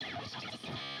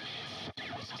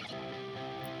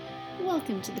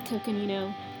Welcome to the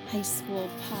Coconino High School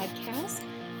podcast.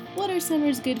 What are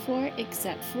summers good for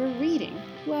except for reading?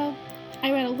 Well,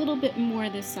 I read a little bit more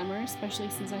this summer, especially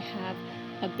since I have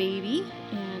a baby,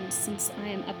 and since I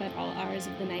am up at all hours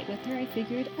of the night with her, I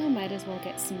figured I might as well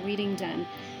get some reading done.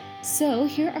 So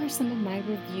here are some of my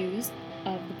reviews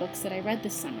of the books that I read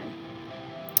this summer.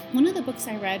 One of the books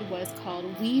I read was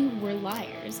called We Were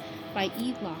Liars by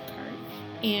E. Lockhart,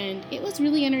 and it was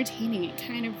really entertaining. It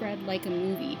kind of read like a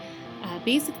movie.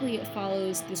 Basically, it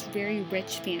follows this very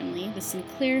rich family, the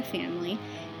Sinclair family,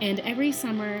 and every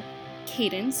summer,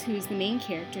 Cadence, who's the main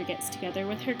character, gets together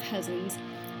with her cousins,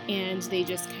 and they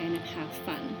just kind of have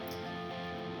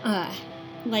fun.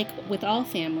 Like with all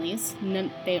families,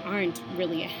 they aren't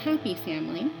really a happy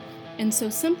family, and so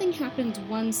something happens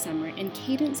one summer, and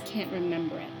Cadence can't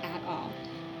remember it at all.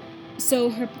 So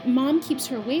her mom keeps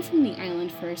her away from the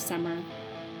island for a summer,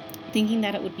 thinking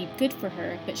that it would be good for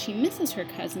her, but she misses her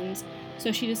cousins, so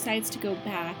she decides to go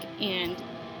back, and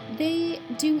they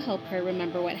do help her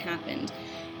remember what happened.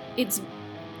 It's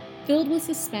filled with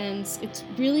suspense. It's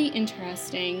really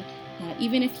interesting,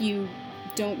 even if you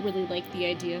don't really like the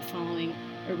idea of following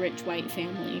a rich white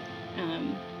family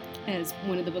as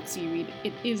one of the books you read.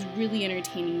 It is really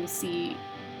entertaining to see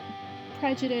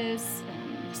prejudice,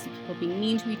 you see people being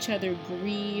mean to each other,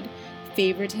 greed,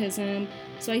 favoritism.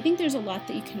 So I think there's a lot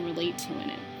that you can relate to in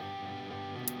it.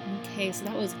 Okay, so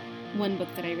that was one book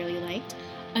that I really liked.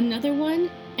 Another one,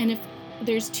 and if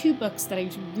there's two books that I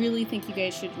really think you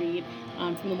guys should read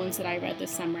from the ones that I read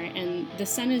this summer, and The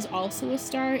Sun Is Also a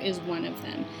Star is one of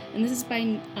them. And this is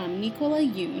by Nicola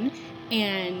Yoon,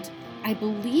 and I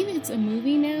believe it's a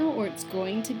movie now, or it's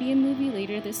going to be a movie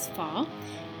later this fall.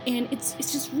 And it's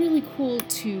just really cool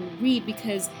to read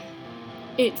because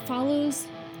it follows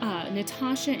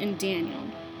Natasha and Daniel.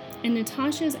 And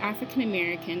Natasha is African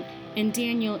American and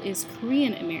Daniel is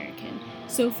Korean American.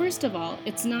 So first of all,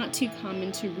 it's not too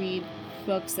common to read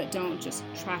books that don't just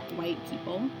track white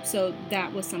people. So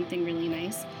that was something really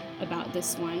nice about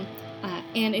this one.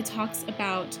 And it talks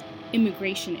about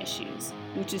immigration issues,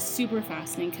 which is super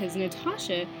fascinating because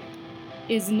Natasha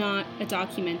is not a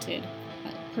documented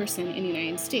person in the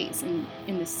United States in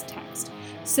this text.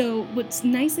 So what's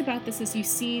nice about this is you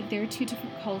see their two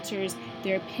different cultures,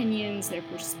 their opinions, their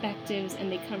perspectives,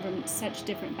 and they come from such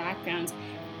different backgrounds.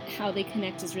 How they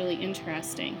connect is really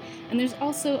interesting. And there's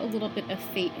also a little bit of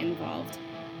fate involved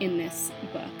in this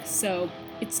book. So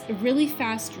it's a really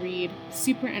fast read,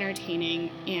 super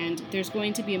entertaining, and there's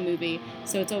going to be a movie,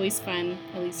 so it's always fun,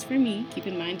 at least for me. Keep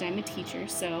in mind I'm a teacher,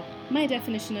 so my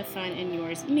definition of fun and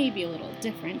yours may be a little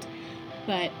different,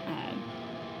 but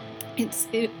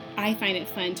I find it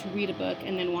fun to read a book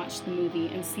and then watch the movie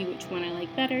and see which one I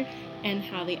like better and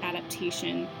how the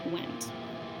adaptation went.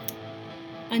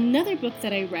 Another book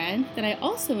that I read that I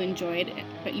also enjoyed,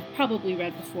 but you've probably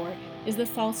read before, is The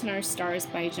Fault in Our Stars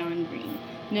by John Green.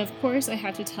 Now, of course, I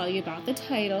have to tell you about the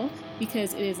title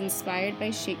because it is inspired by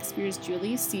Shakespeare's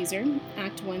Julius Caesar,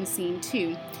 Act 1, Scene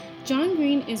 2. John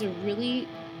Green is a really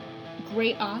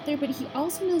great author, but he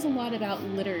also knows a lot about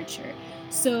literature.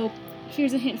 So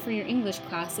here's a hint for your English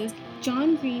classes.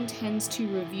 John Green tends to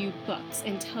review books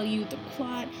and tell you the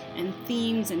plot and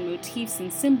themes and motifs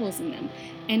and symbols in them.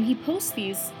 And he posts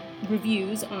these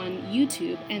reviews on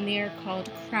YouTube, and they are called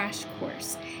Crash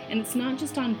Course. And it's not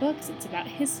just on books, it's about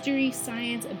history,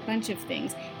 science, a bunch of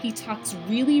things. He talks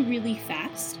really, really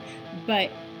fast, but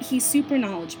he's super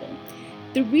knowledgeable.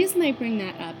 The reason I bring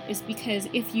that up is because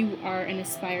if you are an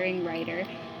aspiring writer,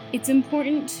 it's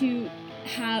important to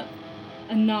have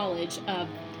a knowledge of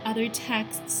other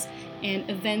texts and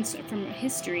events from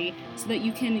history so that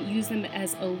you can use them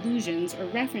as allusions or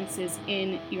references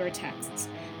in your texts,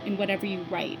 in whatever you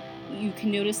write. You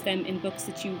can notice them in books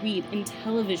that you read, in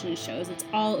television shows. It's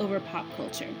all over pop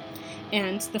culture.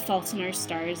 And The Fault in Our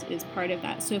Stars is part of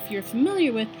that. So if you're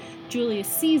familiar with Julius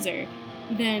Caesar,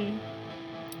 then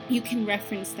you can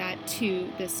reference that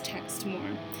to this text more.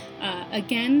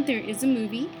 Again, there is a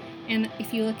movie, and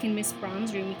if you look in Miss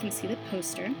Braun's room, you can see the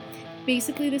poster.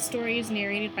 Basically, the story is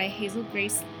narrated by Hazel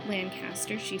Grace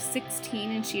Lancaster. She's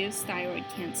 16 and she has thyroid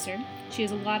cancer. She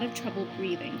has a lot of trouble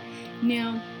breathing.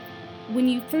 Now, when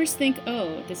you first think,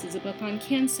 oh, this is a book on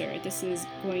cancer, this is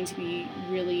going to be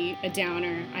really a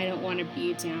downer, I don't want to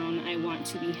be down, I want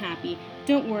to be happy,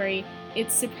 don't worry,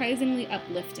 it's surprisingly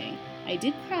uplifting. I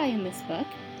did cry in this book,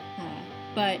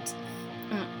 but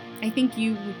I think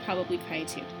you would probably cry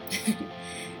too.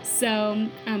 So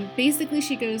basically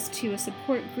she goes to a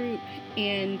support group,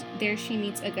 and there she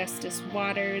meets Augustus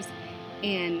Waters,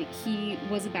 and he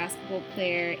was a basketball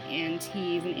player and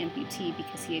he's an amputee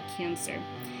because he had cancer.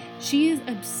 She is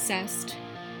obsessed,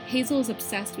 Hazel is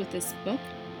obsessed with this book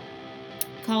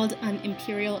called An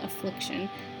Imperial Affliction,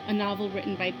 a novel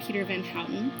written by Peter Van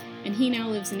Houten, and he now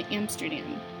lives in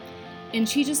Amsterdam. And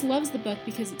she just loves the book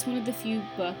because it's one of the few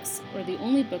books, or the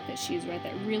only book that she's read,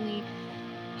 that really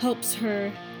helps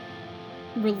her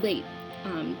relate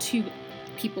to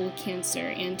people with cancer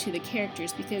and to the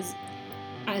characters, because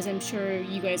as I'm sure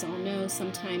you guys all know,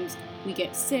 sometimes we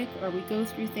get sick or we go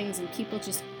through things and people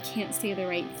just can't say the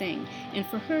right thing. And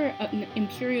for her, An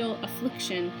Imperial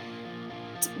Affliction,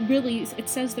 really, it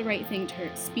says the right thing to her,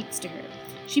 it speaks to her.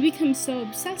 She becomes so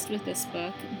obsessed with this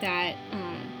book that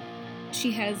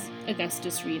she has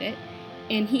Augustus read it,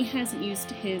 and he hasn't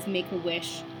used his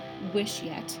Make-A-Wish wish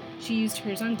yet. She used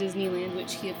hers on Disneyland,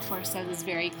 which he, of course, says is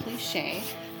very cliche.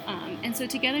 And so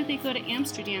together they go to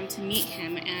Amsterdam to meet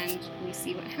him, and we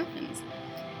see what happens.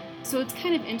 So it's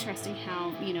kind of interesting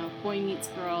how, boy meets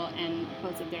girl, and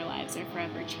both of their lives are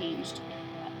forever changed.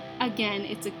 Again,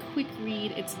 it's a quick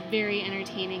read, it's very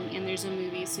entertaining, and there's a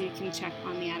movie, so you can check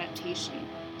on the adaptation.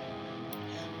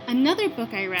 Another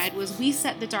book I read was We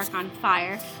Set the Dark on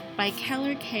Fire by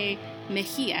Taylor K.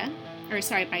 Mejia,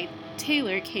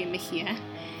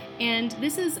 and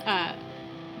this is a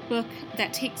book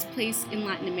that takes place in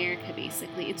Latin America,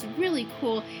 basically. It's really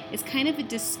cool. It's kind of a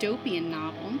dystopian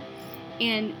novel,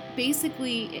 and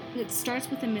basically it starts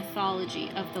with the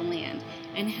mythology of the land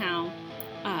and how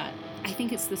I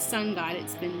think it's the sun god.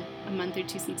 It's been a month or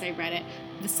two since I read it.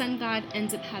 The sun god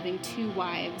ends up having two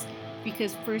wives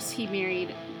because first he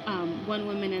married one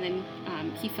woman, and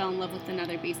then he fell in love with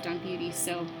another based on beauty.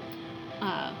 So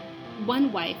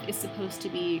one wife is supposed to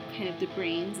be kind of the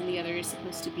brains, and the other is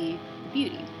supposed to be the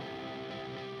beauty.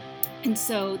 And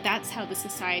so that's how the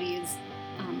society is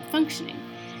functioning.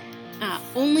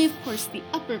 Only, of course, the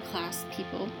upper class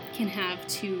people can have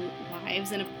two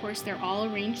wives, and of course they're all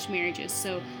arranged marriages,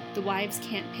 so the wives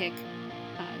can't pick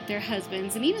their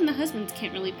husbands, and even the husbands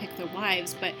can't really pick their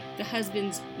wives, but the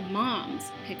husbands'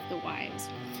 moms pick the wives.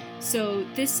 So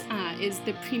this is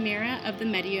the Primera of the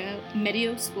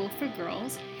Medio School for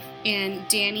Girls, and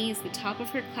Dani is the top of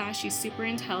her class. She's super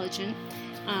intelligent,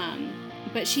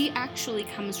 but she actually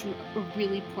comes from a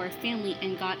really poor family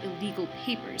and got illegal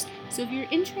papers. So if you're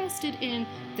interested in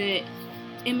the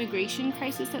immigration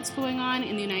crisis that's going on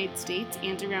in the United States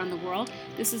and around the world,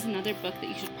 this is another book that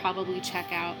you should probably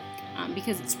check out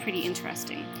because it's pretty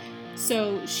interesting.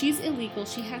 So she's illegal,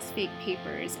 she has fake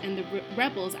papers, and the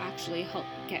rebels actually help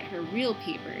get her real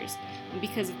papers,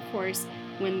 because of course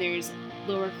when there's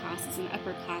lower classes and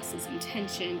upper classes in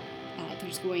tension,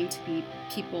 there's going to be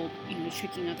people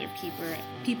tricking other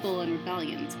people and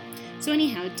rebellions. So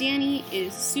anyhow, Dani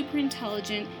is super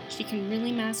intelligent, she can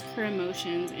really mask her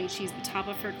emotions, and she's the top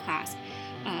of her class.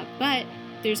 But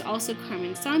there's also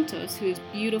Carmen Santos, who is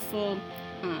beautiful,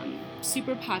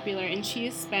 super popular, and she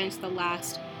has spent the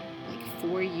last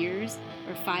 4 years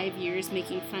or 5 years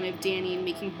making fun of Dani and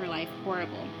making her life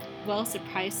horrible. Well,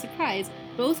 surprise, surprise,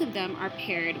 both of them are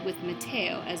paired with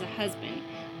Mateo as a husband,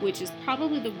 which is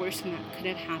probably the worst thing that could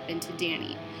have happened to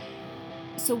Dani.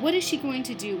 So what is she going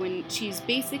to do when she's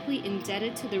basically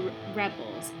indebted to the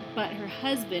rebels, but her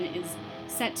husband is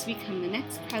set to become the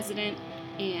next president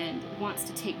and wants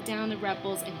to take down the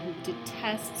rebels, and who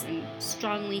detests and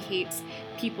strongly hates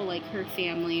people like her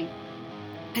family?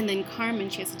 And then Carmen,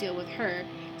 she has to deal with her.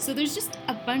 So there's just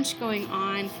a bunch going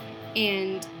on,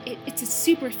 and it's a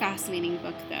super fascinating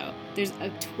book, though. There's a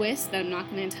twist that I'm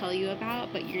not going to tell you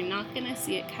about, but you're not going to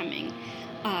see it coming.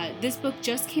 This book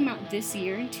just came out this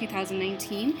year, in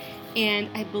 2019, and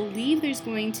I believe there's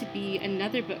going to be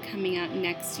another book coming out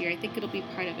next year. I think it'll be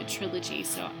part of a trilogy,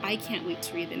 so I can't wait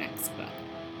to read the next book,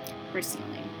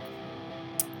 personally.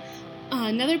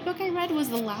 Another book I read was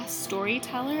The Last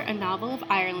Storyteller, a novel of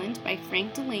Ireland by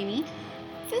Frank Delaney.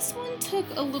 This one took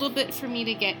a little bit for me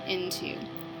to get into.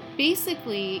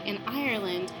 Basically, in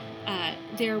Ireland,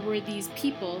 there were these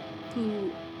people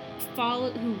who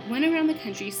went around the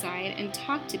countryside and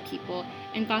talked to people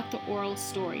and got the oral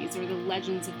stories or the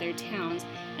legends of their towns,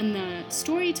 and the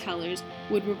storytellers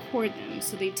would record them.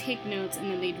 So they'd take notes and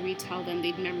then they'd retell them,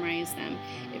 they'd memorize them.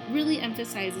 It really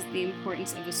emphasizes the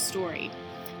importance of a story.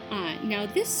 Now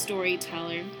this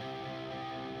storyteller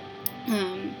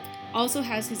also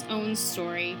has his own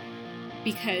story,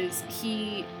 because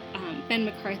Ben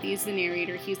McCarthy is the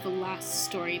narrator, he's the last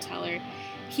storyteller.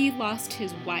 He lost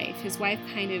his wife. His wife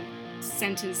kind of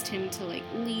sentenced him to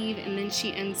leave, and then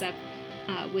she ends up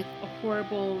with a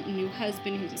horrible new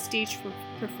husband who's a stage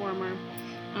performer.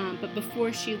 But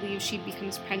before she leaves, she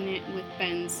becomes pregnant with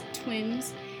Ben's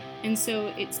twins. And so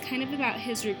it's kind of about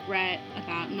his regret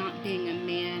about not being a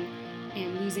man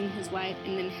and losing his wife,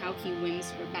 and then how he wins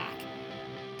her back.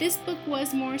 This book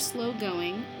was more slow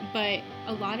going, but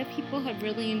a lot of people have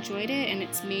really enjoyed it, and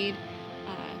it's made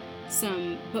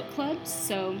some book clubs,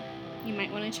 so you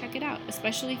might want to check it out,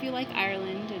 especially if you like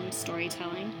Ireland and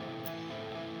storytelling.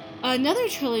 Another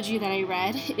trilogy that I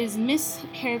read is Miss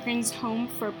Peregrine's Home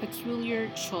for Peculiar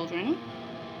Children,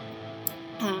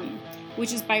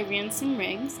 which is by Ransom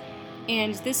Riggs,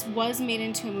 and this was made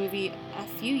into a movie a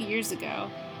few years ago,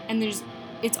 and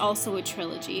it's also a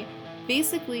trilogy.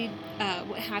 Basically,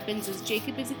 what happens is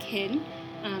Jacob is a kid.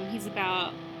 He's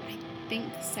about, I think,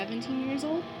 17 years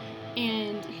old,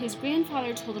 and his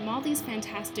grandfather told him all these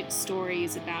fantastic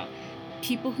stories about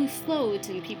people who float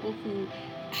and people who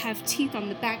have teeth on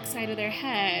the backside of their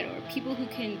head, or people who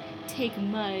can take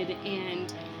mud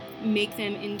and make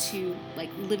them into like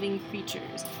living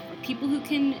creatures, or people who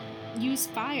can use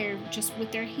fire just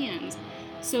with their hands.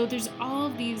 So there's all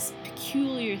of these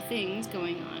peculiar things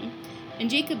going on. And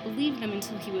Jacob believed them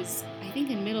until he was, I think,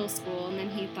 in middle school, and then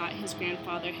he thought his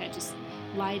grandfather had just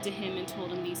lied to him and told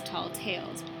him these tall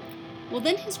tales. Well,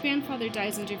 then his grandfather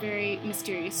dies under very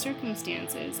mysterious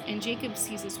circumstances, and Jacob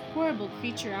sees this horrible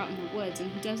creature out in the woods, and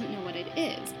he doesn't know what it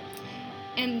is.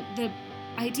 And the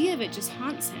idea of it just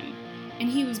haunts him. And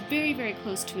he was very, very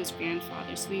close to his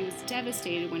grandfather, so he was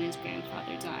devastated when his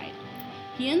grandfather died.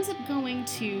 He ends up going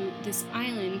to this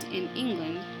island in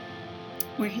England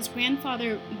where his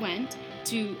grandfather went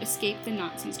to escape the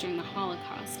Nazis during the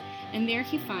Holocaust, and there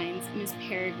he finds Miss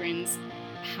Peregrine's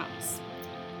house.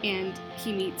 And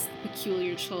he meets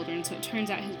peculiar children, so it turns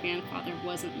out his grandfather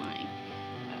wasn't lying.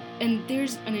 And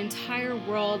there's an entire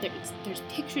world, there's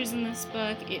pictures in this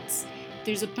book,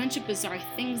 there's a bunch of bizarre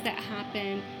things that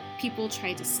happen, people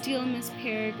try to steal Miss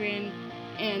Peregrine,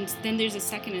 and then there's a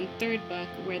second and third book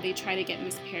where they try to get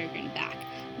Miss Peregrine back.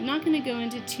 I'm not going to go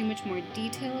into too much more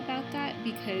detail about that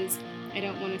because I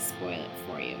don't want to spoil it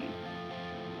for you.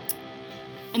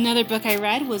 Another book I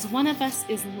read was One of Us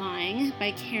is Lying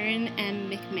by Karen M.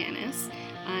 McManus,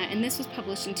 and this was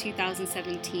published in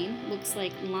 2017. Looks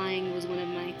like lying was one of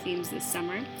my themes this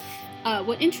summer.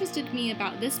 What interested me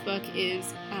about this book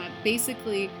is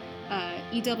basically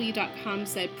EW.com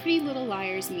said Pretty Little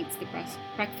Liars meets the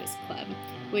Breakfast Club,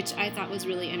 which I thought was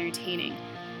really entertaining.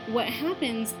 What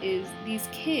happens is these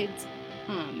kids,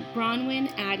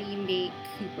 Bronwyn, Addie, Nate,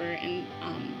 Cooper, and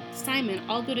Simon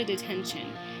all go to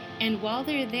detention. And while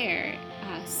they're there,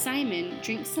 Simon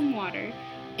drinks some water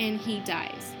and he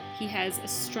dies. He has a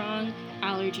strong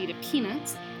allergy to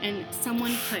peanuts, and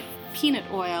someone put peanut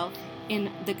oil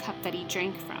in the cup that he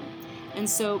drank from. And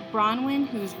so Bronwyn,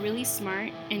 who's really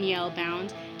smart and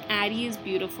Yale-bound, Addie is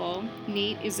beautiful,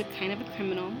 Nate is a kind of a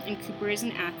criminal, and Cooper is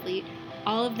an athlete.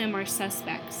 All of them are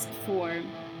suspects for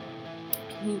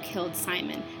who killed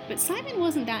Simon. But Simon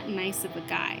wasn't that nice of a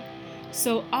guy.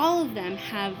 So all of them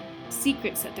have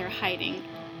secrets that they're hiding.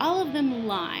 All of them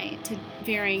lie to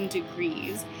varying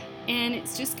degrees, and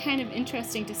it's just kind of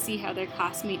interesting to see how their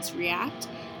classmates react,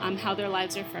 how their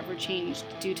lives are forever changed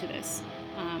due to this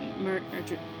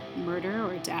murder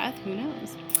or death, who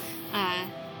knows.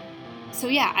 So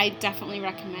yeah, I definitely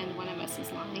recommend One of Us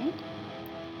is Lying.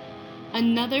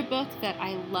 Another book that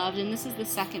I loved, and this is the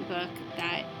second book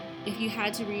that if you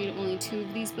had to read only 2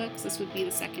 of these books, this would be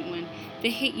the second one, The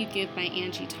Hate You Give by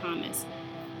Angie Thomas.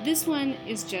 This one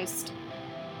is just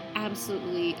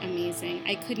absolutely amazing.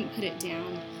 I couldn't put it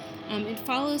down. It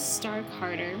follows Star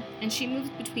Carter, and she moves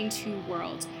between 2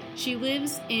 worlds. She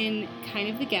lives in kind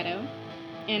of the ghetto,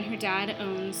 and her dad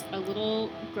owns a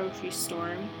little grocery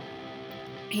store,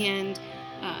 and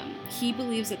he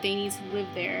believes that they need to live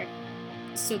there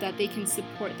so that they can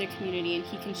support their community and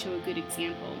he can show a good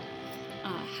example.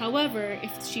 However,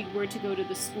 if she were to go to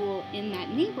the school in that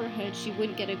neighborhood, she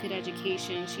wouldn't get a good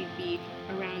education. She'd be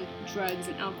around drugs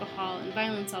and alcohol and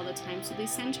violence all the time, so they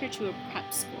send her to a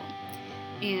prep school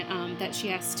and that she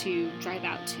has to drive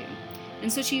out to.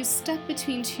 And so she's stuck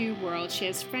between 2 worlds. She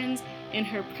has friends in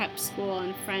her prep school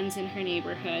and friends in her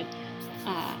neighborhood.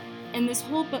 And this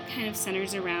whole book kind of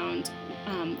centers around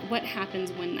what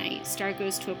happens one night. Star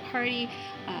goes to a party.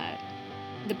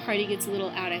 The party gets a little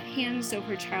out of hand, so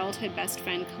her childhood best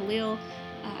friend Khalil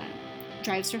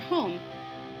drives her home.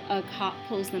 A cop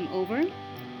pulls them over,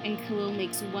 and Khalil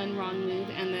makes one wrong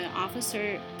move, and the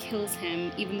officer kills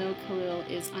him, even though Khalil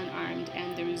is unarmed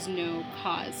and there is no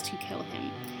cause to kill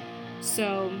him.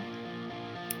 So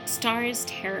Star is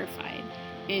terrified,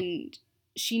 and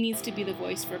she needs to be the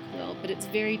voice for Khalil, but it's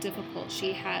very difficult.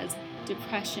 She has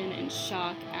depression and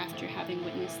shock after having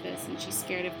witnessed this, and she's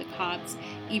scared of the cops,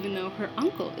 even though her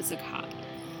uncle is a cop.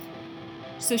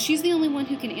 So she's the only one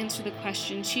who can answer the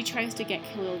question. She tries to get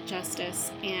Khalil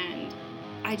justice, and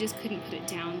I just couldn't put it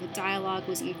down. The dialogue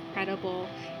was incredible.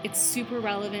 It's super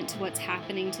relevant to what's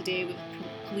happening today with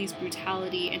police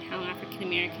brutality and how African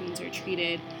Americans are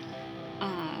treated.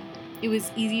 It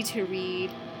was easy to read,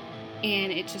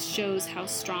 and it just shows how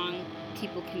strong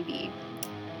people can be.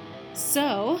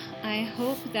 So, I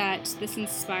hope that this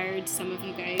inspired some of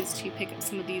you guys to pick up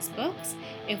some of these books.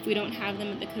 If we don't have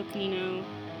them at the Coconino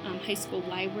High School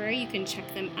Library, you can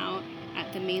check them out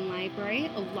at the main library.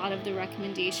 A lot of the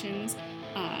recommendations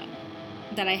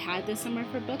that I had this summer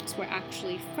for books were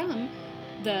actually from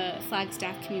the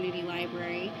Flagstaff Community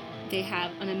Library. They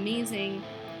have an amazing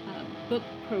book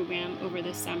program over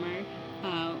the summer,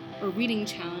 or reading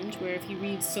challenge, where if you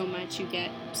read so much you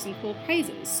get some cool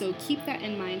prizes. So keep that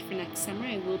in mind for next summer.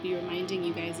 I will be reminding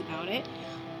you guys about it.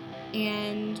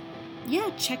 And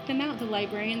yeah, check them out. The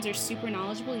librarians are super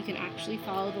knowledgeable. You can actually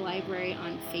follow the library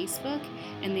on Facebook,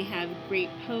 and they have great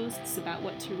posts about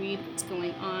what to read, what's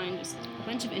going on, just a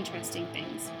bunch of interesting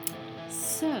things.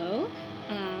 So,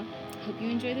 hope you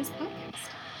enjoy this podcast.